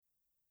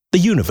The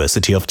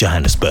University of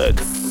Johannesburg.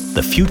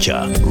 The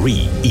future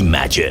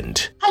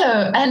reimagined.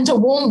 Hello, and a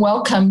warm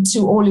welcome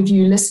to all of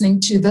you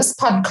listening to this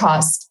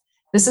podcast.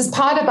 This is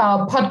part of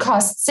our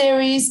podcast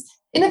series,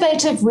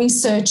 Innovative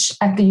Research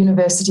at the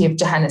University of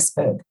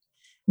Johannesburg.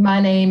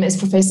 My name is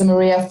Professor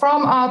Maria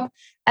Fromm-Arp,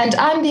 and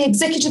I'm the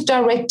Executive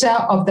Director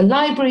of the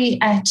Library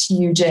at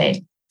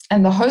UJ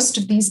and the host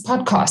of these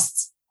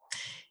podcasts.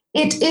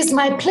 It is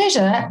my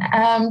pleasure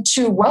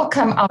to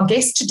welcome our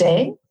guest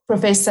today,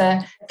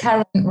 Professor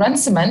Karen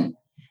Runciman,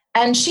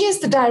 and she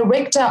is the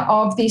Director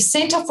of the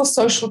Centre for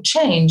Social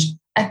Change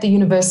at the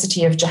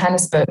University of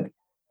Johannesburg.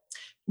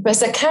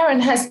 Professor Karen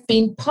has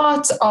been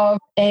part of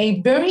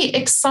a very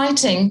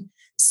exciting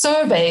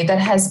survey that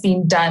has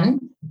been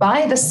done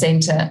by the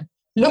Centre,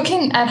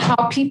 looking at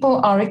how people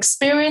are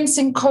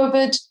experiencing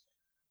COVID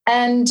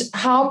and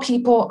how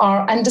people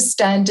are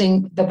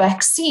understanding the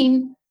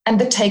vaccine and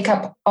the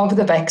take-up of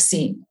the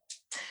vaccine.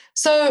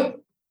 So,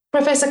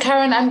 Professor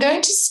Karen, I'm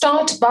going to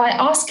start by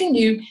asking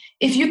you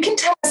if you can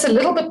tell us a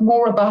little bit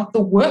more about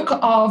the work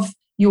of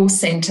your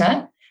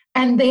centre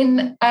and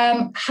then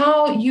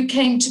how you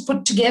came to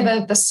put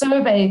together the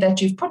survey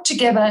that you've put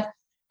together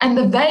and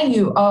the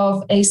value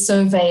of a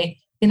survey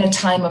in a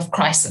time of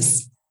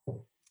crisis.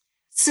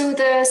 So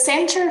the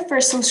Centre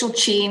for Social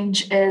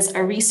Change is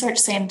a research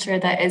centre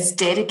that is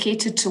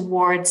dedicated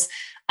towards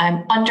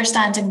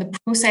understanding the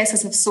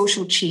processes of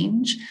social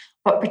change,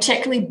 but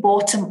particularly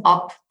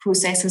bottom-up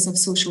processes of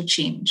social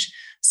change.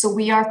 So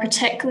we are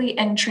particularly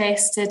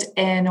interested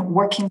in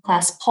working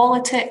class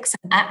politics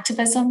and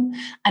activism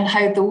and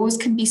how those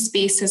can be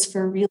spaces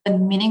for real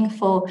and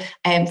meaningful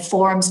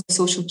forms of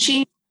social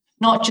change,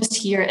 not just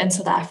here in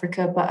South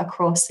Africa, but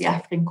across the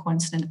African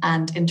continent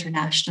and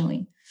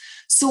internationally.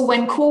 So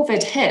when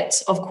COVID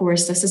hit, of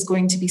course, this is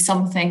going to be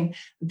something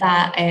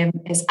that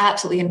is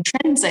absolutely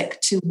intrinsic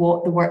to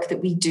what the work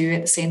that we do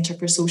at the Centre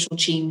for Social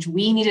Change.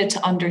 We needed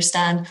to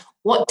understand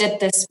what did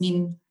this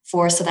mean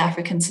for South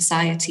African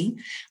society.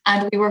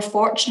 And we were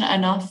fortunate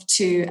enough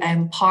to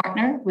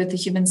partner with the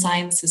Human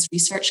Sciences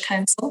Research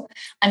Council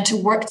and to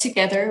work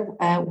together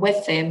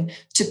with them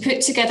to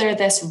put together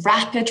this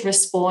rapid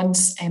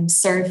response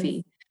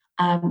survey,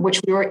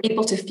 which we were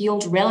able to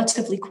field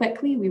relatively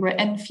quickly. We were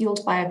in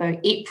field by about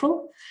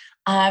April.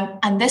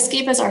 And this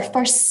gave us our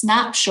first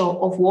snapshot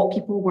of what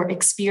people were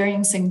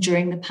experiencing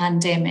during the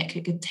pandemic.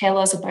 It could tell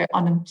us about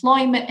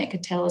unemployment. It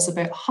could tell us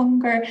about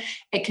hunger.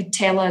 It could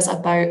tell us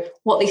about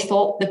what they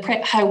thought,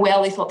 how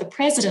well they thought the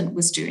president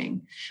was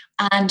doing.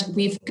 And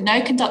we've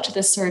now conducted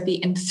this survey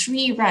in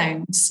 3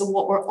 rounds. So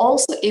what we're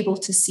also able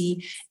to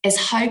see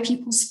is how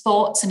people's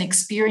thoughts and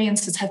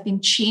experiences have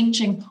been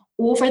changing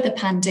over the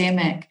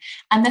pandemic.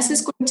 And this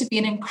is going to be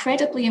an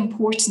incredibly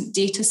important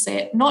data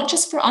set, not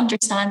just for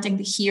understanding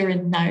the here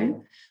and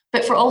now,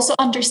 but for also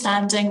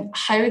understanding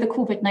how the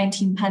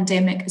COVID-19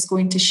 pandemic is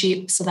going to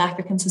shape South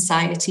African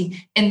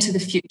society into the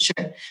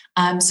future.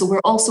 So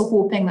we're also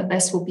hoping that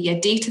this will be a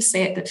data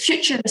set that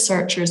future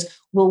researchers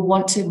will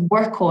want to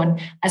work on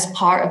as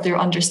part of their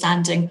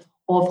understanding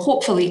of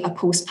hopefully a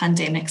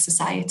post-pandemic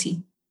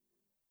society.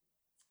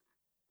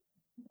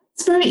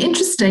 It's very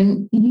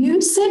interesting.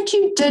 You said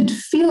you did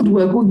field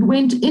work or you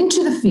went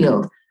into the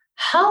field.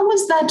 How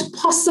was that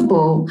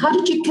possible? How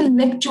did you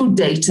collect your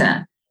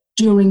data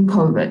during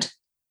COVID?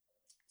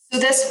 So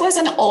this was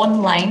an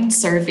online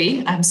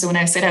survey. So when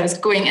I said I was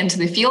going into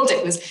the field,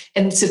 it was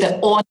into the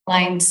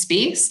online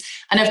space.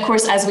 And of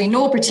course, as we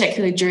know,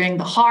 particularly during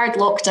the hard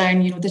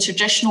lockdown, the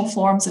traditional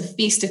forms of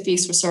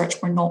face-to-face research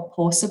were not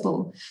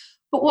possible.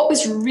 But what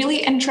was really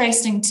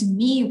interesting to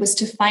me was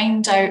to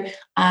find out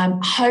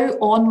how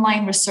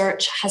online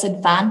research has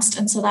advanced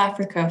in South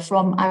Africa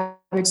from, I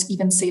would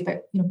even say,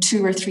 about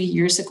 2 or 3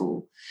 years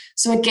ago.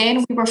 So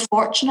again, we were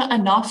fortunate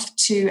enough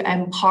to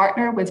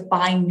partner with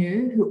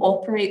Binu, who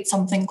operates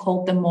something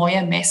called the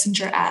Moya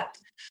Messenger app,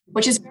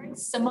 which is very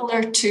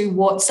similar to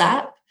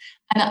WhatsApp,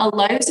 and it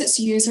allows its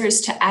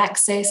users to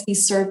access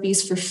these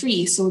surveys for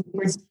free. So they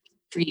were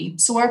free.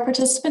 So our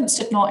participants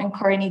did not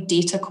incur any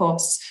data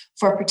costs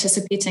for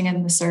participating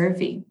in the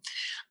survey.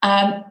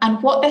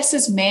 And what this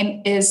has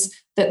meant is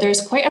that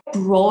there's quite a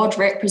broad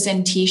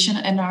representation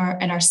in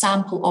our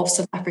sample of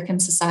South African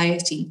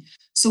society.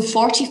 So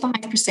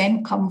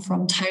 45% come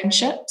from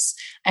townships,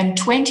 and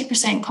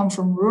 20% come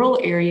from rural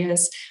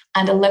areas,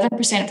 and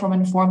 11% from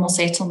informal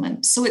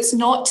settlements. So it's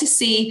not to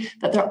say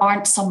that there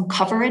aren't some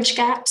coverage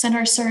gaps in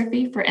our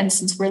survey. For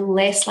instance, we're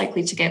less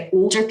likely to get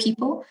older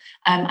people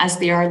as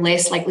they are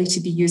less likely to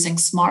be using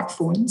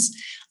smartphones.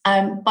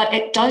 But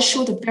it does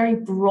show the very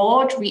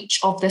broad reach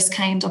of this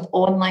kind of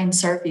online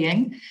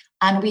surveying.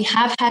 And we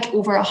have had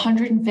over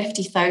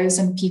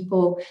 150,000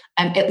 people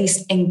at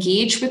least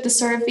engage with the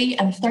survey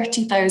and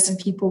 30,000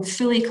 people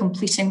fully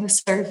completing the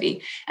survey.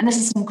 And this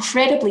is an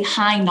incredibly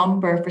high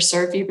number for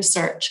survey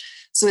research.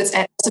 So it's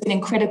also been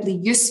incredibly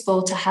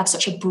useful to have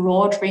such a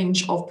broad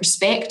range of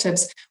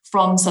perspectives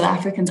from South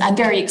Africans, and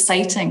very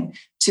exciting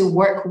to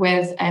work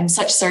with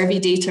such survey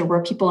data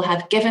where people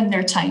have given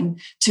their time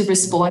to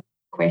respond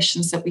to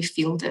questions that we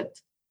fielded.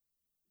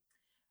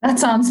 That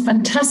sounds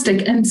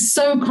fantastic and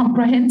so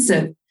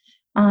comprehensive.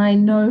 I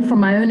know from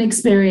my own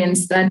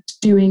experience that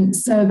doing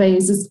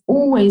surveys is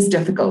always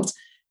difficult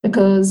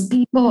because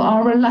people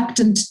are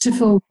reluctant to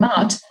fill them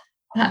out.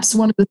 Perhaps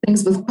one of the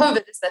things with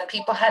COVID is that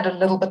people had a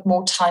little bit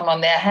more time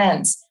on their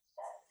hands.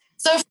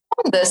 So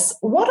from this,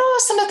 what are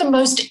some of the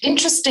most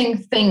interesting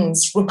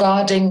things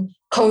regarding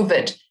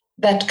COVID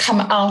that come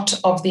out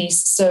of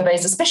these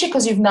surveys, especially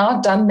because you've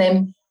now done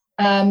them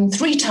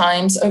 3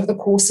 times over the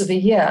course of a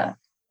year?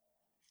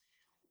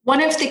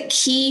 One of the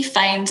key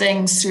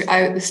findings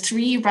throughout the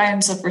 3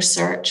 rounds of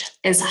research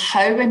is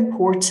how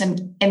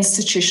important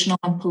institutional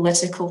and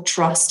political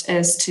trust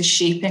is to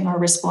shaping our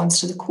response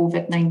to the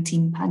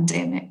COVID-19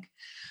 pandemic.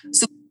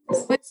 So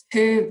those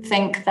who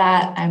think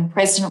that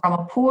President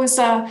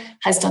Ramaphosa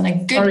has done a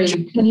good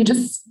job. Can you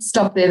just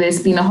stop there?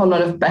 There's been a whole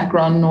lot of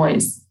background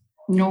noise.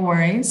 No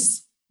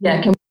worries.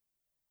 Yeah.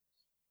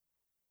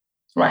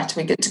 Right,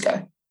 we're good to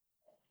go.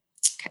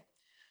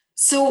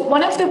 So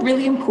one of the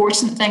really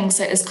important things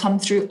that has come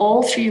through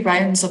all 3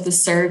 rounds of the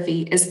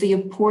survey is the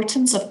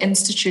importance of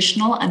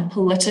institutional and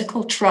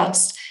political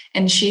trust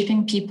in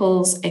shaping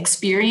people's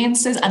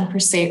experiences and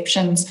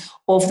perceptions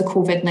of the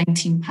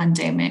COVID-19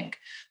 pandemic.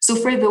 So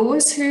for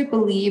those who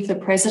believe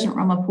that President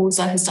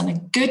Ramaphosa has done a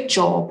good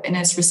job in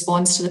his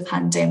response to the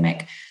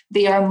pandemic,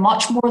 they are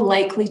much more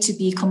likely to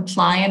be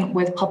compliant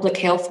with public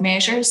health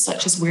measures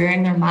such as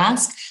wearing their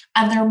mask,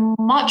 and they're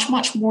much,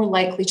 much more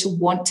likely to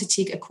want to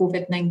take a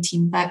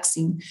COVID-19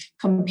 vaccine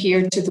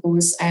compared to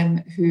those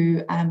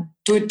who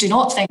do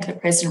not think that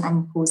President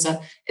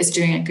Ramaphosa is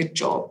doing a good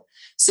job.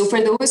 So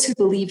for those who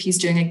believe he's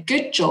doing a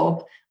good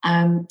job,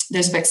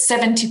 there's about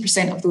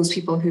 70% of those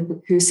people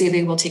who say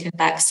they will take a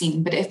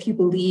vaccine. But if you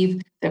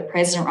believe that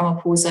President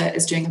Ramaphosa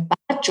is doing a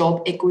bad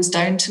job, it goes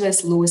down to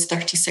as low as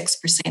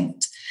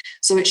 36%.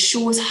 So it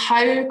shows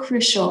how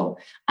crucial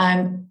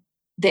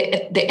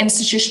the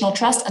institutional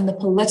trust and the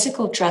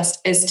political trust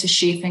is to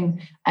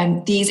shaping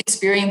these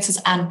experiences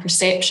and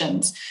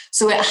perceptions.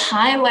 So it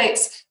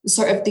highlights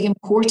sort of the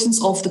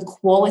importance of the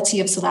quality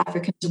of South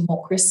African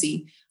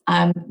democracy.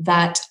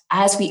 That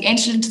as we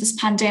entered into this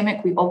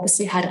pandemic, we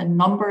obviously had a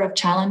number of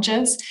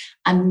challenges,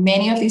 and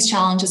many of these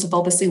challenges have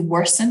obviously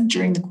worsened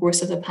during the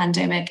course of the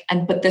pandemic.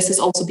 But this has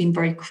also been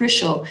very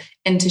crucial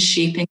into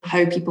shaping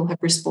how people have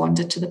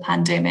responded to the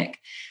pandemic.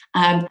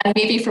 And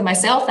maybe for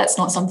myself, that's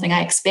not something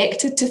I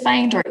expected to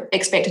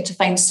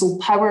find so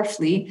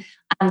powerfully.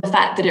 And the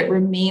fact that it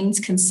remains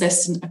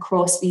consistent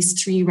across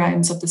these 3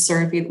 rounds of the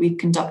survey that we've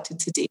conducted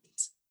to date.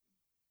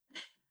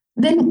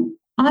 Then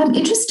I'm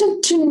interested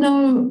to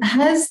know,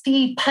 has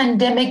the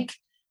pandemic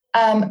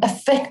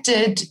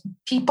affected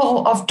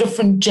people of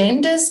different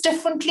genders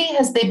differently?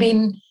 Has there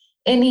been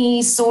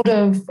any sort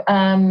of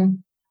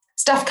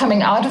stuff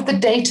coming out of the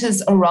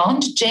data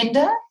around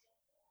gender?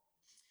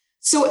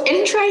 So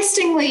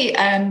interestingly,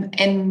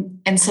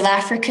 in South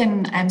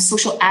African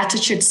social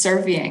attitude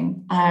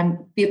surveying,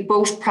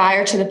 both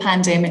prior to the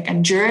pandemic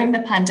and during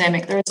the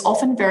pandemic, there is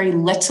often very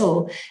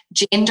little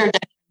gender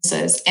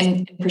differences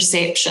in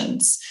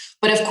perceptions.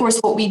 But of course,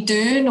 what we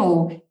do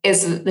know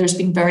is that there's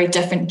been very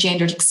different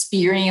gendered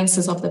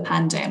experiences of the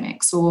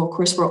pandemic. So of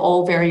course, we're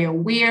all very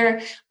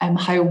aware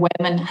how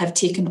women have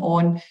taken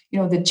on,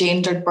 the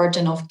gendered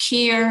burden of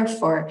care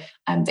for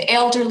the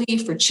elderly,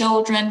 for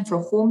children,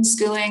 for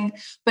homeschooling.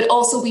 But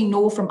also we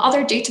know from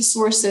other data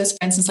sources,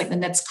 for instance, like the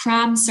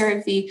NIDS-CRAM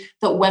survey,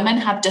 that women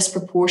have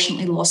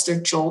disproportionately lost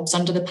their jobs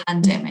under the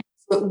pandemic.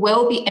 It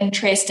will be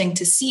interesting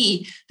to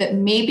see that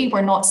maybe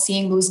we're not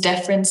seeing those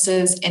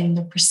differences in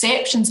the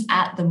perceptions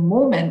at the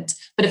moment,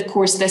 but of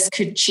course this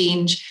could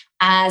change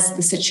as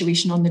the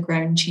situation on the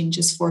ground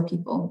changes for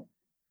people.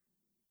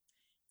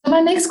 So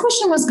my next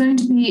question was going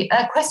to be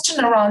a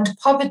question around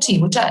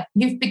poverty, which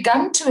you've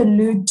begun to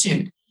allude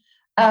to.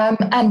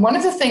 And one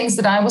of the things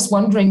that I was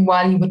wondering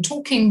while you were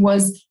talking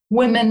was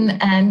women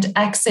and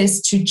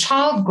access to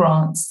child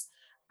grants.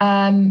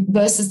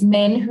 Versus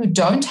men who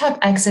don't have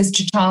access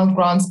to child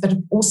grants but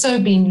have also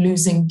been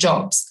losing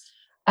jobs.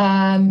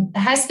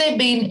 Has there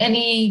been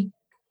any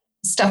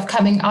stuff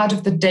coming out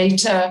of the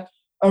data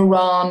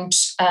around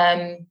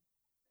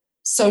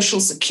social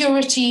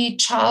security,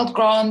 child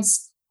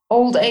grants,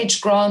 old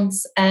age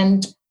grants,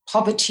 and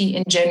poverty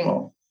in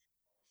general?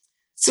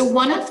 So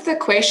one of the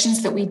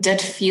questions that we did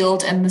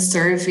field in the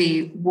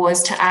survey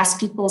was to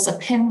ask people's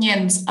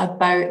opinions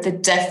about the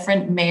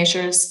different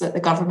measures that the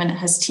government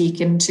has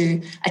taken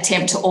to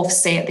attempt to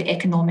offset the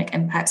economic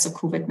impacts of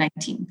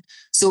COVID-19.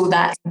 So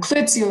that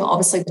includes,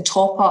 obviously the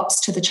top-ups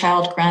to the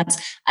child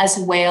grants, as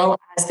well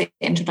as the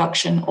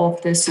introduction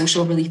of the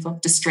social relief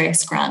of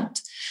distress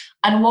grant.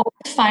 And what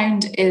we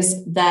found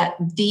is that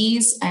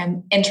these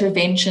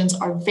interventions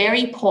are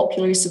very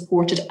popularly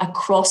supported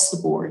across the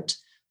board.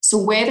 So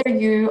whether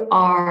you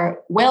are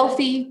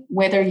wealthy,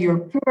 whether you're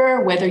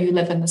poor, whether you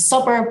live in the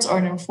suburbs or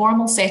an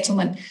informal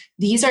settlement,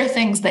 these are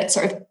things that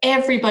sort of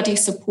everybody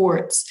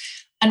supports.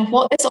 And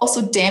what this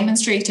also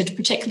demonstrated,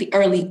 particularly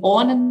early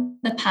on in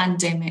the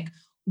pandemic,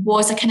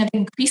 was a kind of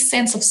increased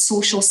sense of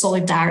social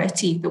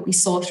solidarity that we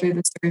saw through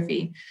the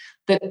survey.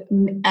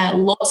 that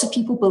lots of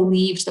people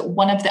believed that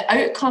one of the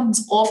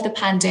outcomes of the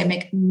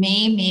pandemic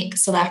may make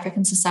South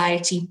African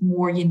society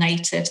more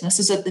united. And this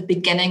was at the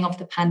beginning of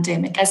the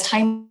pandemic. As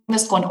time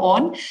has gone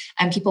on,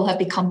 and people have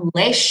become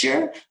less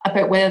sure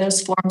about whether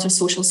those forms of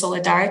social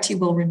solidarity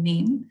will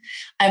remain.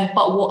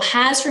 But what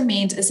has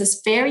remained is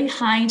this very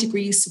high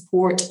degree of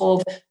support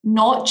of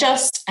not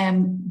just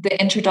the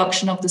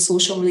introduction of the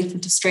Social Relief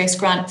of Distress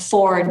Grant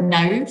for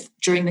now,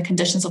 during the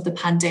conditions of the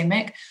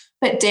pandemic,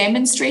 but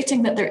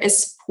demonstrating that there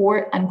is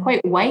support, and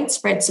quite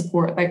widespread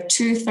support, about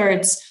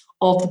 2/3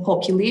 of the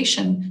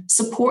population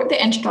support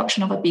the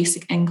introduction of a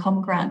basic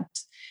income grant.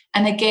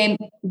 And again,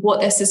 what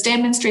this is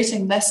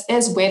demonstrating, this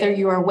is whether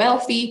you are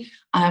wealthy,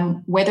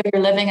 whether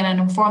you're living in an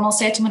informal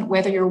settlement,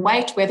 whether you're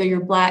white, whether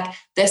you're black,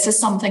 this is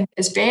something that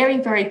is very,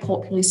 very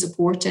popularly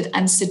supported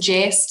and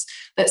suggests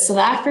that South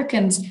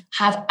Africans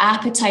have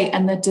appetite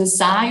and the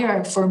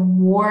desire for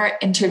more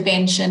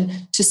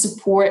intervention to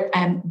support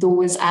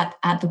those at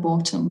the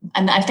bottom.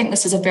 And I think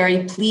this is a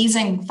very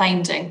pleasing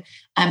finding,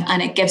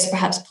 and it gives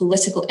perhaps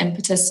political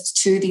impetus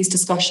to these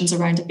discussions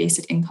around a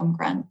basic income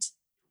grant.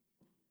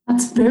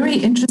 That's very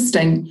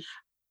interesting.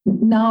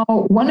 Now,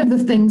 one of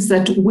the things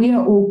that we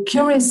are all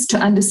curious to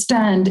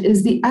understand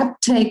is the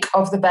uptake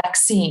of the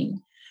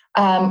vaccine.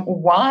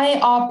 Why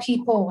are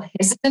people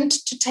hesitant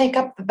to take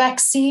up the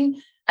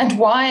vaccine? And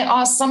why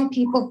are some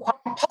people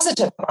quite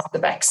positive about the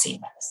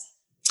vaccine?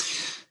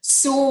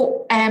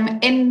 So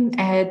in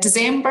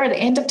December, the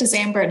end of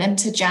December and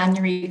into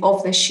January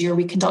of this year,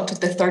 we conducted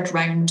the third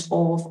round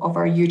of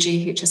our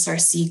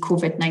UJ-HSRC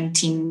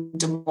COVID-19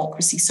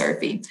 democracy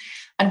survey.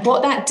 And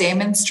what that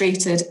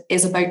demonstrated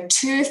is about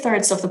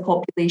 2/3 of the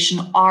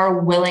population are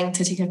willing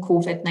to take a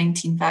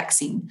COVID-19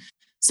 vaccine.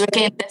 So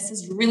again, this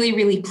is really,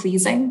 really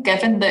pleasing,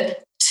 given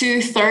that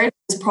 2/3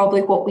 is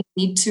probably what we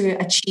need to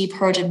achieve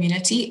herd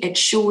immunity. It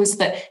shows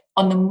that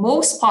on the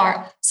most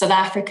part, South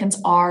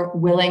Africans are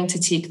willing to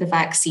take the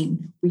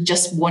vaccine. We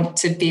just want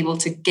to be able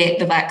to get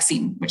the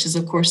vaccine, which is,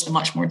 of course, the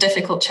much more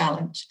difficult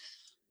challenge.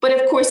 But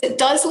of course, it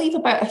does leave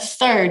about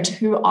 1/3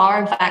 who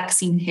are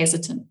vaccine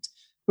hesitant,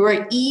 who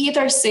are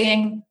either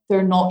saying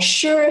they're not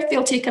sure if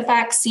they'll take a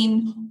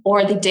vaccine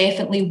or they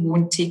definitely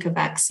won't take a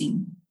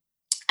vaccine.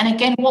 And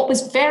again, what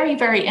was very,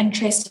 very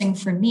interesting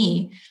for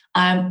me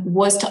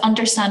was to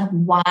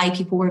understand why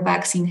people were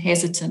vaccine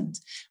hesitant.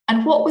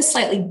 And what was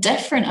slightly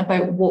different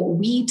about what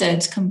we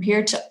did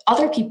compared to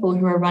other people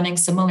who are running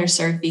similar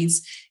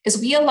surveys is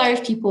we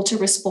allowed people to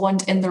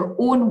respond in their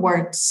own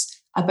words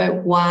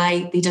about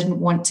why they didn't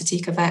want to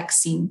take a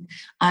vaccine.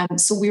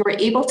 So we were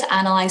able to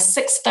analyze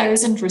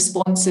 6,000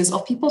 responses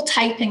of people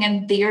typing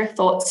in their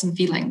thoughts and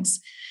feelings.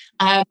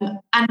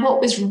 And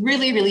what was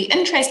really, really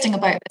interesting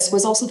about this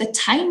was also the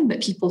time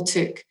that people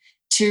took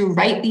to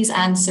write these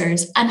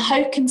answers and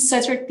how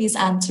considered these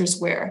answers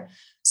were.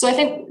 So I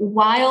think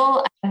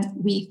while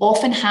we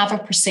often have a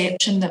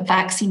perception that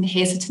vaccine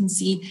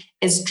hesitancy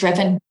is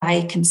driven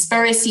by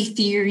conspiracy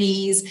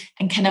theories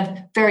and kind of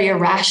very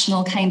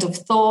irrational kind of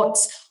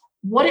thoughts,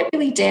 what it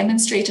really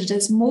demonstrated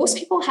is most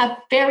people have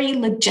very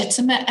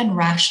legitimate and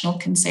rational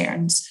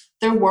concerns.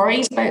 They're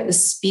worried about the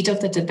speed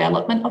of the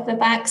development of the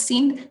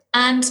vaccine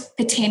and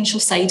potential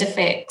side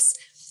effects.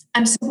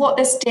 And so what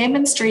this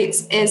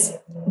demonstrates is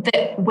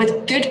that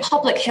with good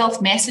public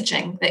health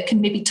messaging that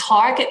can maybe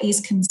target these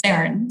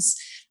concerns,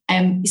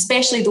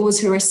 especially those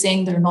who are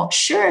saying they're not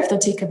sure if they'll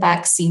take a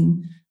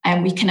vaccine,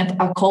 and we kind of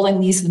are calling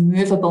these the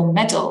movable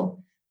middle,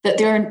 that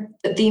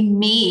they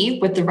may,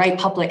 with the right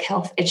public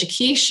health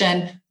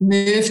education,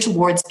 move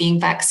towards being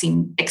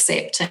vaccine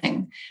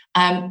accepting.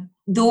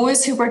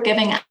 Those who were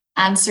giving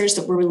answers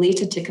that were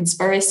related to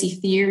conspiracy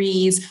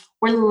theories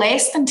were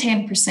less than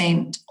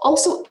 10%.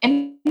 Also,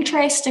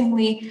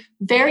 interestingly,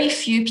 very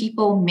few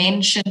people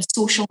mentioned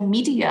social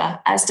media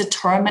as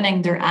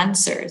determining their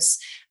answers.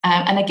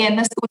 And again,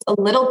 this goes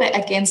a little bit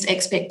against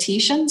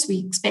expectations. We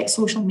expect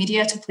social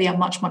media to play a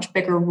much, much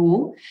bigger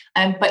role.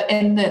 But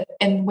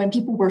when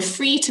people were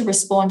free to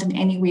respond in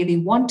any way they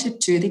wanted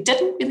to, they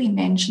didn't really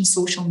mention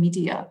social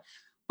media.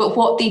 But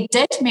what they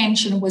did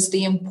mention was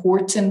the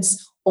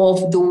importance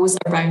of those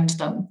around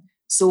them.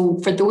 So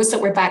for those that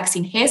were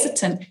vaccine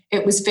hesitant,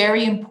 it was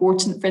very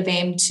important for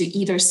them to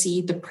either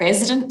see the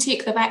president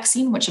take the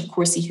vaccine, which of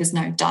course he has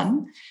now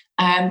done,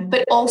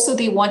 but also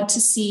they want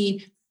to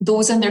see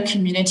those in their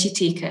community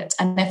take it.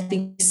 And if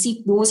they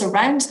see those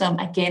around them,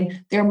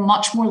 again, they're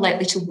much more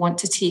likely to want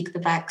to take the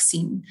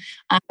vaccine.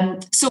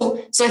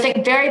 So I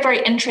think very,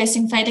 very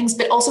interesting findings,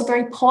 but also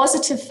very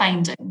positive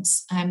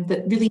findings,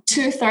 that really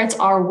 2/3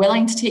 are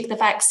willing to take the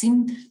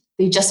vaccine.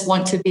 They just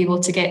want to be able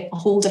to get a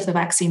hold of the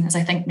vaccine, as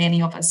I think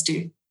many of us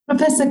do.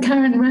 Professor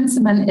Karen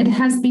Runciman, it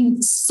has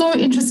been so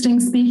interesting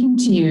speaking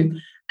to you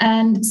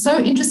and so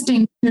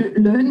interesting to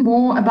learn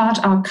more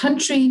about our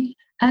country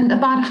and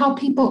about how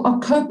people are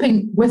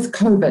coping with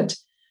COVID.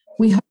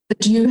 We hope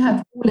that you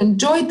have all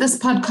enjoyed this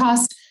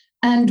podcast,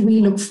 and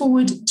we look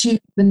forward to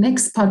the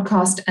next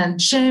podcast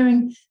and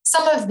sharing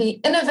some of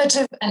the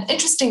innovative and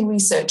interesting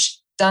research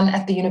done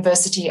at the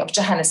University of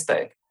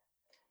Johannesburg.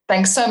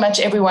 Thanks so much,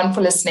 everyone,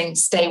 for listening.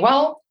 Stay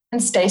well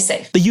and stay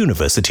safe. The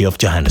University of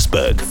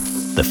Johannesburg.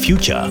 The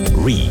future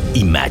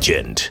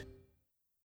reimagined.